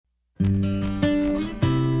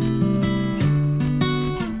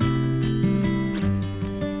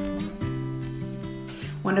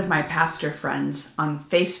One of my pastor friends on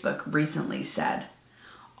Facebook recently said,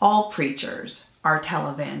 "All preachers are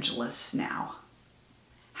televangelists now."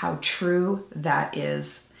 How true that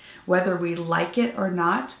is. Whether we like it or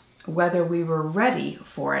not, whether we were ready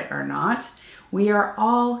for it or not, we are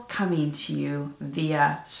all coming to you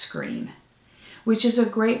via screen, which is a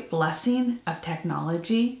great blessing of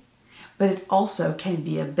technology, but it also can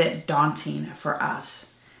be a bit daunting for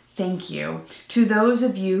us. Thank you to those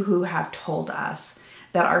of you who have told us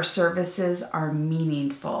that our services are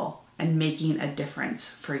meaningful and making a difference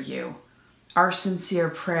for you. Our sincere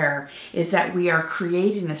prayer is that we are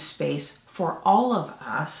creating a space for all of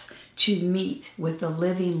us to meet with the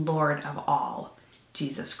living Lord of all,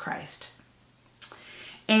 Jesus Christ.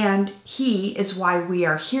 And He is why we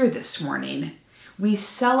are here this morning. We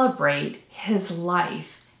celebrate His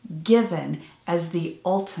life given as the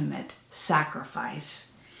ultimate sacrifice.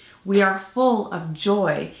 We are full of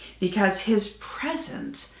joy because His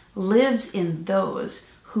presence lives in those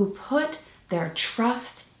who put their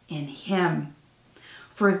trust in Him.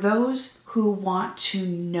 For those who want to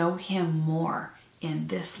know Him more in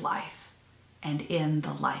this life and in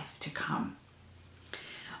the life to come.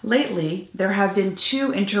 Lately, there have been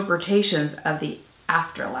two interpretations of the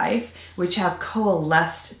afterlife which have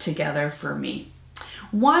coalesced together for me.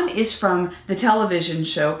 One is from the television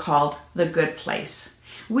show called The Good Place.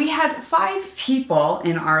 We had 5 people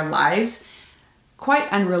in our lives, quite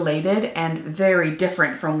unrelated and very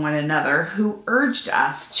different from one another, who urged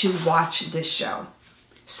us to watch this show.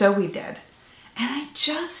 So we did. And I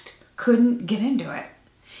just couldn't get into it.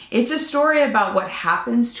 It's a story about what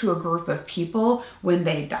happens to a group of people when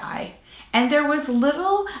they die. And there was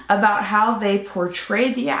little about how they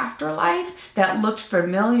portrayed the afterlife that looked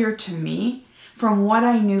familiar to me from what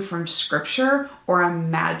I knew from Scripture or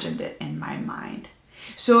imagined it in my mind.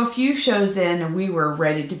 So a few shows in, we were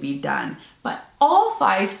ready to be done. But all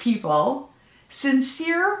 5 people,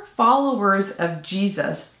 sincere followers of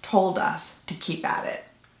Jesus, told us to keep at it.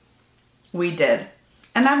 We did.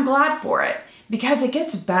 And I'm glad for it because it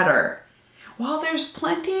gets better. While there's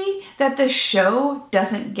plenty that the show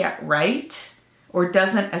doesn't get right or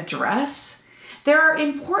doesn't address, there are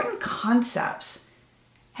important concepts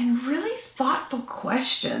and really thoughtful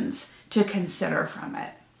questions to consider from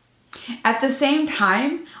it. At the same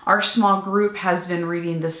time, our small group has been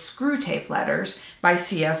reading the Screwtape Letters by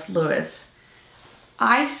C.S. Lewis.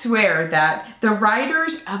 I swear that the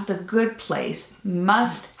writers of The Good Place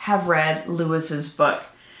must have read Lewis's book.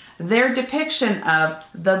 Their depiction of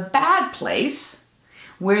the bad place,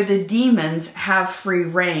 where the demons have free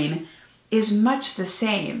reign, is much the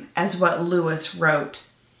same as what Lewis wrote.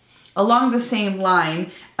 Along the same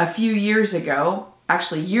line, a few years ago,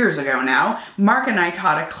 actually years ago now, Mark and I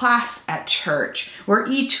taught a class at church where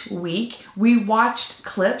each week we watched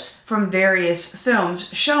clips from various films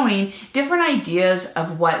showing different ideas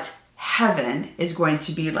of what heaven is going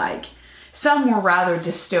to be like. Some were rather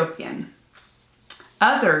dystopian.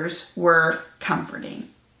 Others were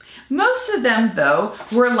comforting. Most of them, though,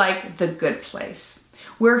 were like The Good Place,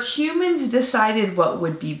 where humans decided what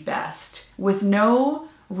would be best with no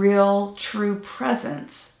real true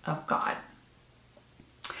presence of God.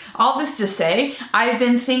 All this to say, I've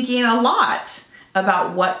been thinking a lot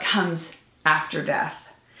about what comes after death.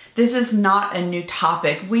 This is not a new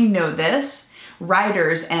topic. We know this.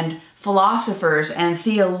 Writers and philosophers and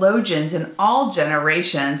theologians in all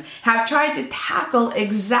generations have tried to tackle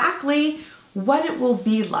exactly what it will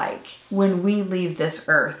be like when we leave this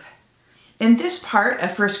earth. In this part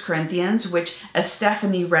of 1 Corinthians, which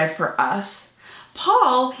Stephanie read for us,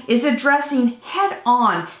 Paul is addressing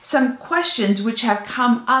head-on some questions which have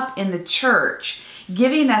come up in the church,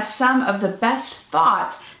 giving us some of the best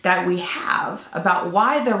thoughts that we have about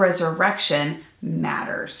why the resurrection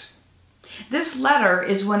matters. This letter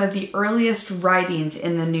is one of the earliest writings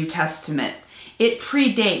in the New Testament. It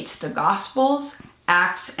predates the Gospels,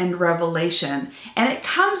 Acts, and Revelation, and it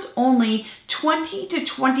comes only 20 to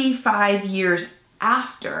 25 years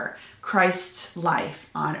after Christ's life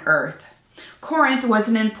on earth. Corinth was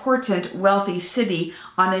an important, wealthy city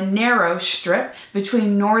on a narrow strip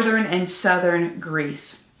between northern and southern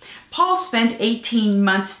Greece. Paul spent 18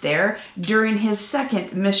 months there during his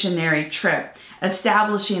second missionary trip,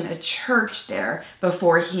 establishing a church there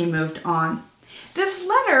before he moved on. This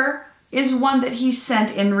letter is one that he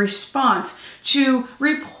sent in response to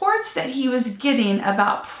reports that he was getting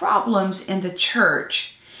about problems in the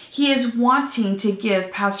church. He is wanting to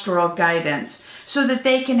give pastoral guidance so that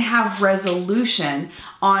they can have resolution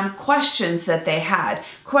on questions that they had.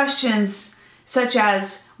 Questions such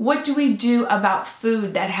as, what do we do about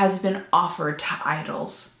food that has been offered to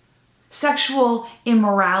idols? Sexual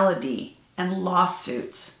immorality and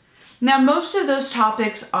lawsuits. Now, most of those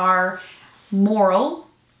topics are moral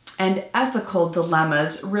and ethical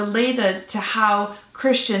dilemmas related to how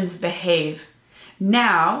Christians behave.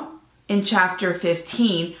 Now, in chapter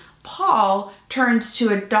 15, Paul turns to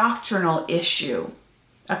a doctrinal issue,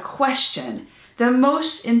 a question, the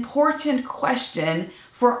most important question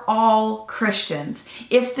for all Christians.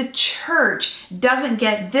 If the church doesn't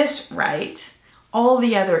get this right, all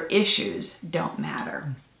the other issues don't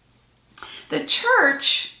matter. The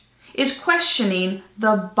church is questioning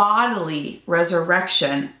the bodily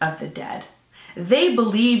resurrection of the dead. They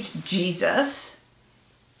believed Jesus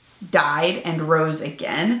died and rose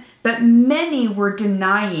again, but many were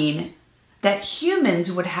denying that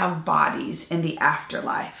humans would have bodies in the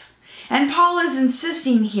afterlife. And Paul is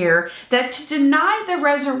insisting here that to deny the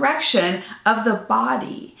resurrection of the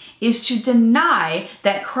body is to deny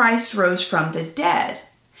that Christ rose from the dead,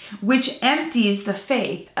 which empties the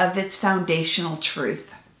faith of its foundational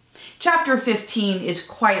truth. Chapter 15 is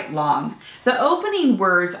quite long. The opening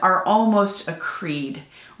words are almost a creed,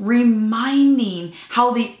 reminding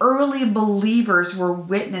how the early believers were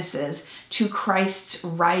witnesses to Christ's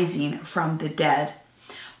rising from the dead.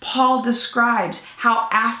 Paul describes how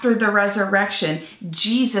after the resurrection,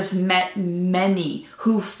 Jesus met many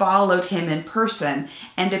who followed him in person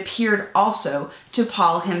and appeared also to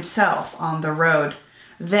Paul himself on the road.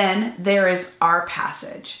 Then there is our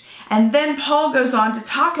passage. And then Paul goes on to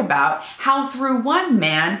talk about how through one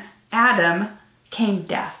man, Adam, came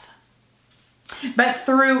death. But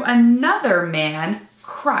through another man,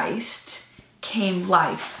 Christ, came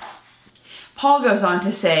life. Paul goes on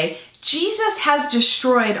to say, Jesus has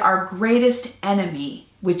destroyed our greatest enemy,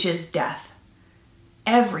 which is death.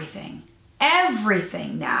 Everything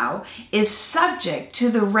now is subject to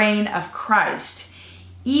the reign of Christ,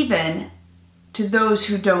 even to those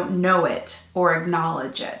who don't know it or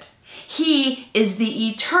acknowledge it. He is the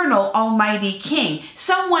eternal Almighty King.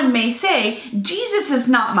 Someone may say, Jesus is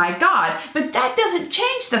not my God, but that doesn't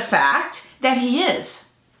change the fact that he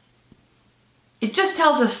is. It just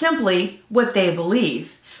tells us simply what they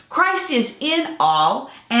believe. Christ is in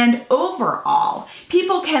all and over all.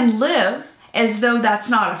 People can live as though that's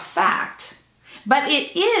not a fact, but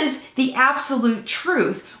it is the absolute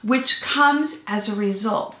truth which comes as a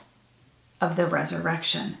result of the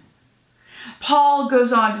resurrection. Paul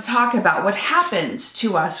goes on to talk about what happens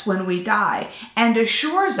to us when we die and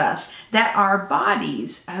assures us that our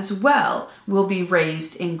bodies as well will be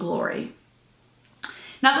raised in glory.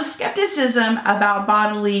 Now, the skepticism about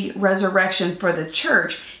bodily resurrection for the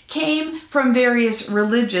church came from various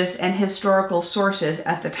religious and historical sources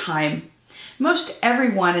at the time. Most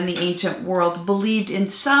everyone in the ancient world believed in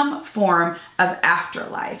some form of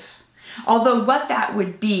afterlife, although what that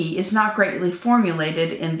would be is not greatly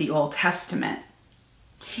formulated in the Old Testament.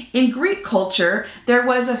 In Greek culture, there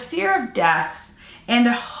was a fear of death and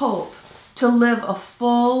a hope to live a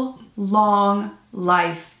full, long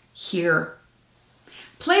life here.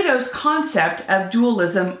 Plato's concept of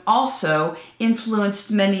dualism also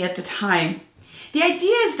influenced many at the time. The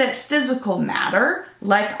idea is that physical matter,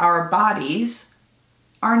 like our bodies,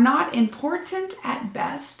 are not important at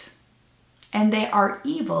best, and they are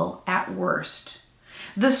evil at worst.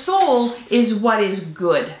 The soul is what is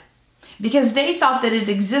good, because they thought that it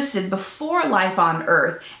existed before life on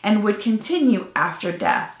earth and would continue after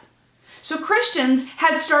death. So Christians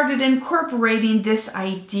had started incorporating this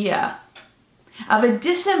idea of a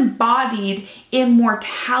disembodied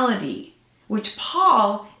immortality, which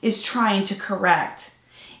Paul is trying to correct.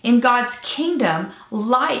 In God's kingdom,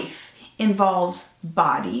 life involves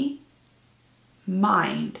body,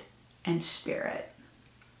 mind, and spirit.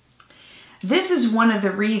 This is one of the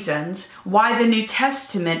reasons why the New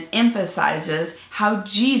Testament emphasizes how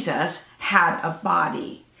Jesus had a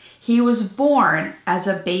body. He was born as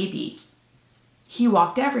a baby. He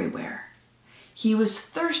walked everywhere. He was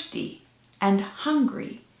thirsty and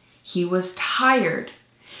hungry. He was tired.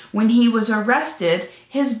 When he was arrested,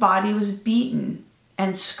 his body was beaten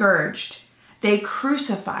and scourged. They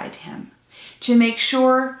crucified him. To make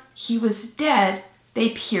sure he was dead, they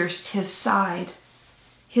pierced his side.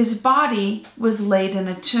 His body was laid in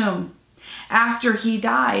a tomb. After he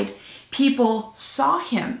died, people saw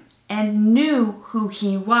him and knew who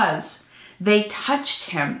he was. They touched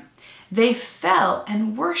him. They fell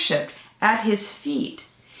and worshiped at his feet.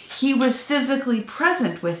 He was physically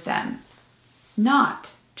present with them,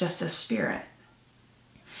 not just a spirit.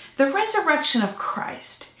 The resurrection of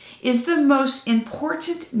Christ is the most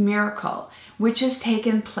important miracle which has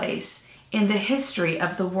taken place in the history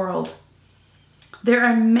of the world. There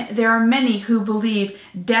are many who believe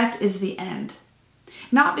death is the end.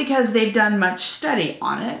 not because they've done much study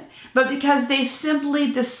on it, but because they've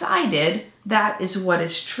simply decided that is what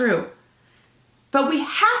is true. But we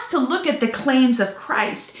have to look at the claims of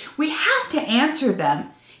Christ. We have to answer them.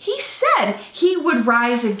 He said he would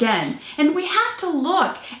rise again, and we have to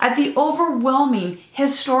look at the overwhelming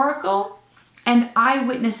historical and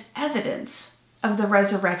eyewitness evidence of the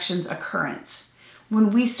resurrection's occurrence.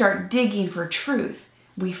 When we start digging for truth,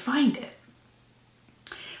 we find it.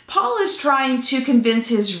 Paul is trying to convince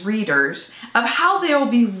his readers of how they will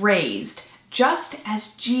be raised just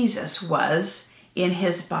as Jesus was in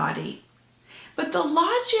his body. But the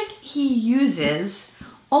logic he uses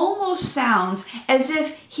almost sounds as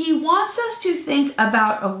if he wants us to think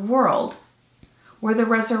about a world where the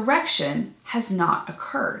resurrection has not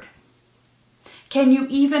occurred. Can you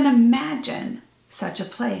even imagine such a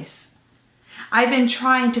place? I've been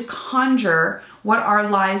trying to conjure what our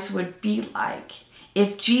lives would be like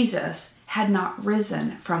if Jesus had not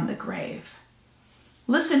risen from the grave.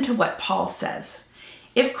 Listen to what Paul says.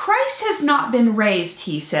 If Christ has not been raised,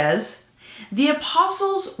 he says, the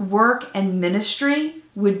apostles' work and ministry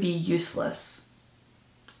would be useless.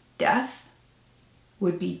 Death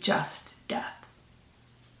would be just death.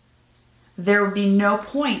 There would be no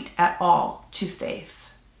point at all to faith.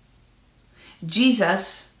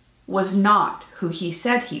 Jesus was not who he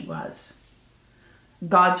said he was.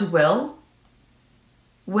 God's will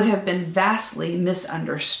would have been vastly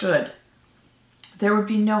misunderstood. There would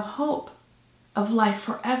be no hope of life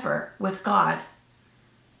forever with God.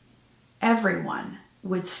 Everyone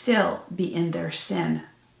would still be in their sin.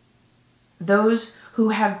 Those who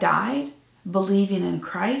have died believing in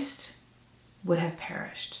Christ would have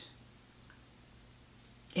perished.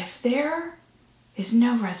 If there is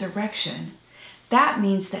no resurrection, that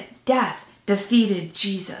means that death defeated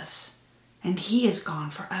Jesus and he is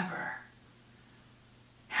gone forever.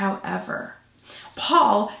 However,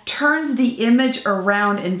 Paul turns the image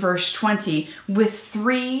around in verse 20 with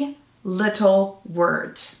 3 little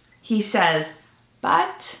words. He says,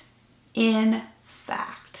 but in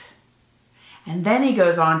fact. And then he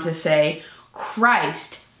goes on to say,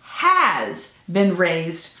 Christ has been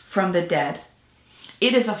raised from the dead.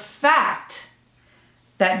 It is a fact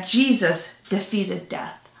that Jesus defeated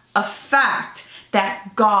death. A fact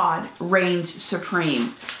that God reigns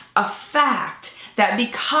supreme. A fact that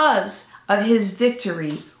because of his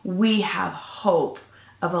victory, we have hope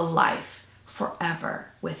of a life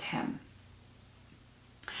forever with him.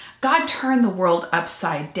 God turned the world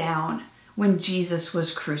upside down when Jesus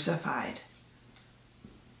was crucified.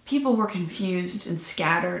 People were confused and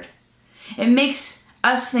scattered. It makes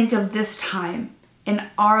us think of this time in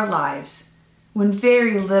our lives when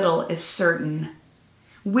very little is certain.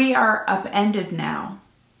 We are upended now,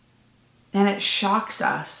 and it shocks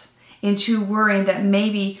us into worrying that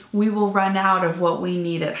maybe we will run out of what we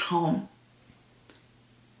need at home.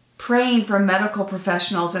 Praying for medical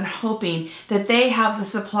professionals and hoping that they have the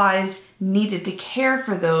supplies needed to care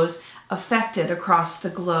for those affected across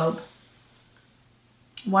the globe.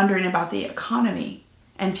 Wondering about the economy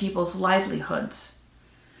and people's livelihoods.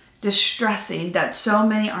 Distressing that so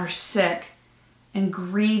many are sick and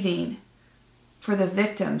grieving for the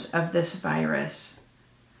victims of this virus.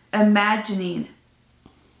 Imagining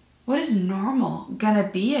what is normal gonna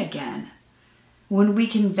be again when we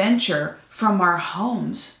can venture from our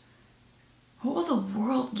homes. What will the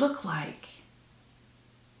world look like?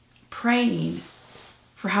 Praying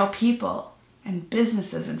for how people and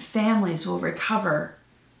businesses and families will recover.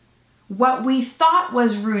 What we thought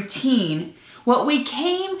was routine, what we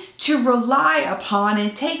came to rely upon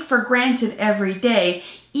and take for granted every day,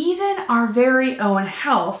 even our very own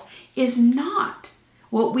health, is not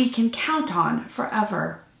what we can count on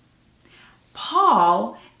forever.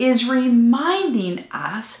 Paul is reminding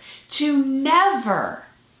us to never,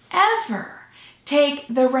 ever take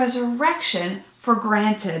the resurrection for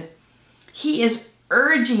granted. He is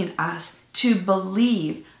urging us to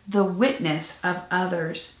believe the witness of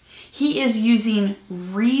others. He is using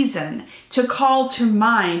reason to call to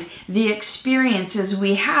mind the experiences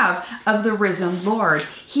we have of the risen Lord.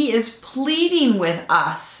 He is pleading with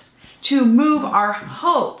us to move our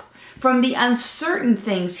hope from the uncertain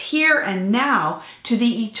things here and now to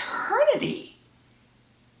the eternity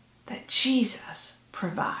that Jesus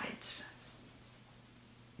provides.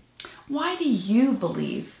 Why do you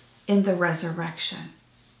believe in the resurrection?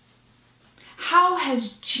 How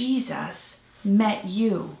has Jesus met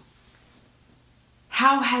you?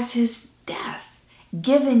 How has his death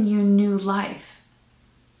given you new life,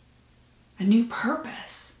 a new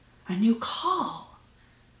purpose, a new call?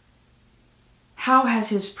 How has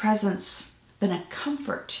his presence been a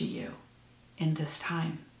comfort to you in this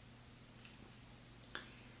time?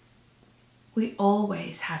 we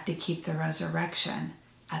always have to keep the resurrection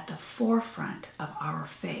at the forefront of our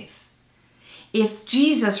faith. If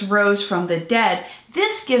Jesus rose from the dead,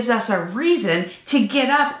 this gives us a reason to get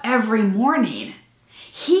up every morning.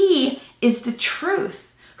 He is the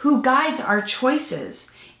truth who guides our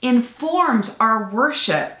choices, informs our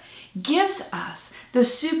worship, gives us the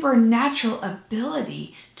supernatural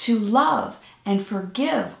ability to love and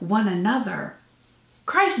forgive one another.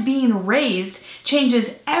 Christ being raised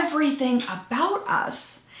changes everything about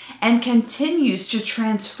us and continues to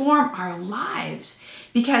transform our lives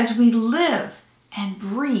because we live and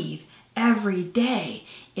breathe every day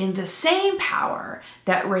in the same power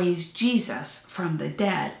that raised Jesus from the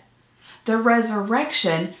dead. The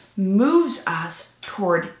resurrection moves us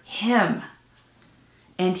toward Him.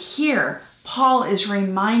 And here, Paul is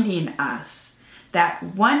reminding us that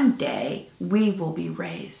one day we will be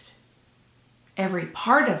raised. Every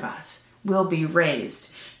part of us will be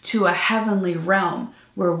raised to a heavenly realm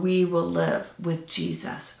where we will live with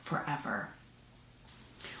Jesus forever.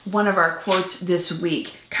 One of our quotes this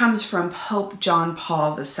week comes from Pope John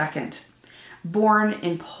Paul II. Born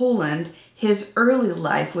in Poland, his early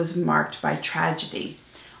life was marked by tragedy,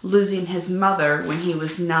 losing his mother when he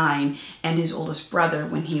was 9 and his oldest brother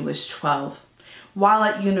when he was 12. While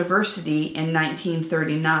at university in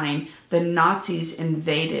 1939, the Nazis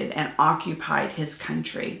invaded and occupied his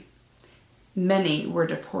country. Many were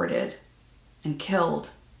deported and killed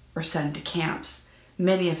or sent to camps,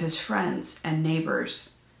 many of his friends and neighbors.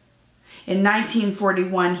 In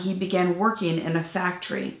 1941, he began working in a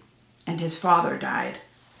factory, and his father died.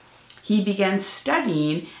 He began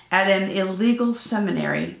studying at an illegal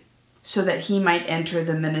seminary so that he might enter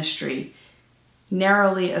the ministry,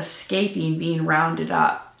 narrowly escaping being rounded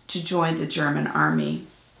up to join the German army.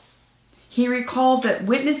 He recalled that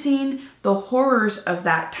witnessing the horrors of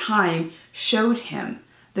that time showed him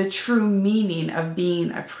the true meaning of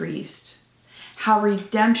being a priest, how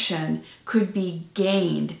redemption could be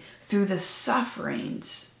gained through the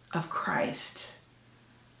sufferings of Christ.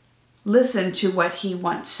 Listen to what he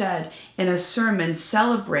once said in a sermon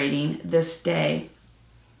celebrating this day.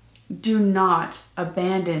 Do not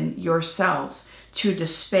abandon yourselves to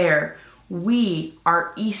despair. We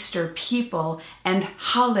are Easter people, and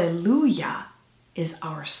hallelujah is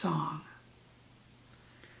our song.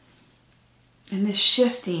 In the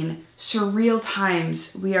shifting, surreal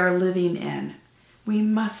times we are living in, we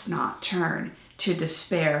must not turn to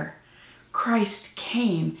despair. Christ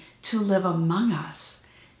came to live among us,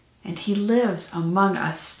 and He lives among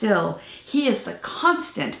us still. He is the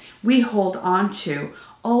constant we hold on to,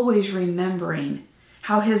 always remembering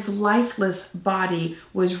how His lifeless body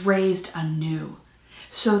was raised anew,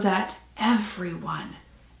 so that everyone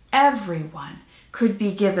could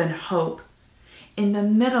be given hope. In the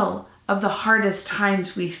middle of the hardest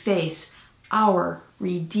times we face, our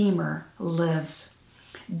Redeemer lives.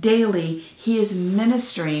 Daily, He is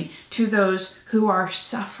ministering to those who are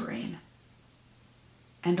suffering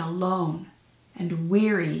and alone and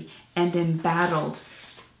weary and embattled,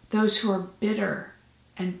 those who are bitter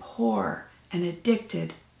and poor and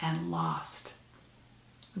addicted and lost.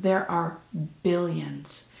 There are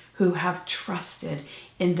billions who have trusted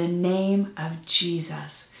in the name of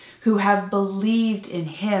Jesus, who have believed in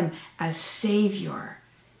Him as Savior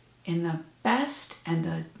in the best and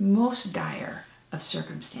the most dire of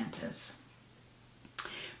circumstances.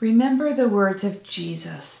 Remember the words of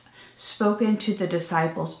Jesus spoken to the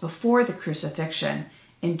disciples before the crucifixion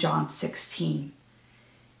in John 16.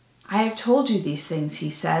 I have told you these things, He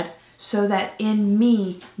said, so that in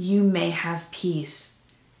me you may have peace.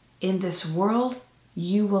 In this world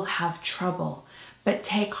you will have trouble, but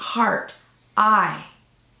take heart, I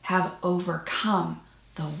have overcome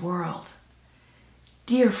the world.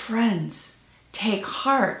 Dear friends, take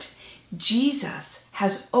heart. Jesus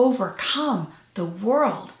has overcome the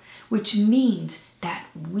world, which means that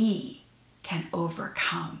we can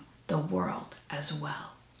overcome the world as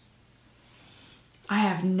well. I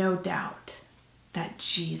have no doubt that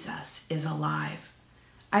Jesus is alive.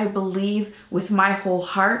 I believe with my whole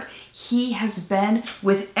heart He has been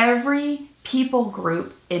with every people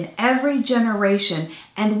group in every generation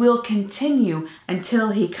and will continue until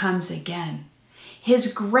He comes again.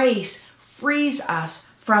 His grace frees us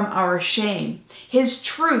from our shame. His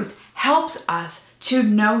truth helps us to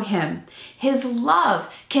know Him. His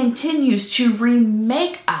love continues to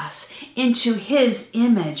remake us into His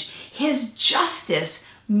image. His justice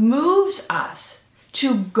moves us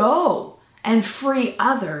to go and free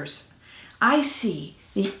others. I see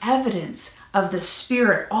the evidence of the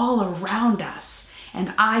Spirit all around us,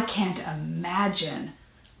 and I can't imagine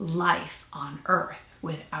life on earth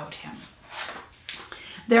without Him.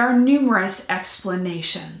 There are numerous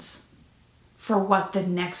explanations for what the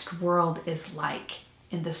next world is like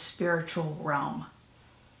in the spiritual realm.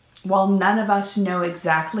 While none of us know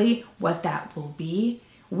exactly what that will be,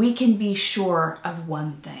 we can be sure of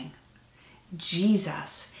one thing.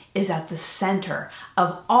 Jesus is at the center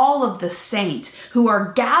of all of the saints who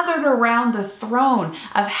are gathered around the throne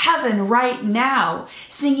of heaven right now,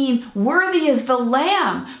 singing, "Worthy is the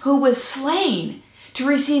Lamb who was slain to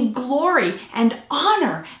receive glory and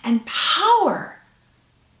honor and power."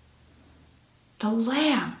 The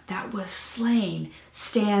Lamb that was slain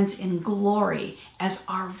stands in glory as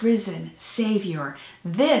our risen Savior.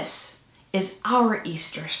 This is our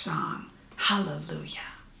Easter song. Hallelujah.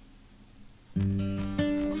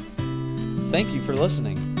 Thank you for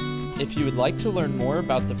listening. If you would like to learn more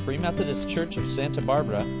about the Free Methodist Church of Santa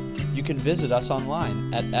Barbara, you can visit us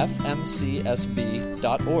online at fmcsb.org.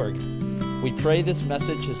 We pray this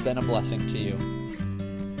message has been a blessing to you.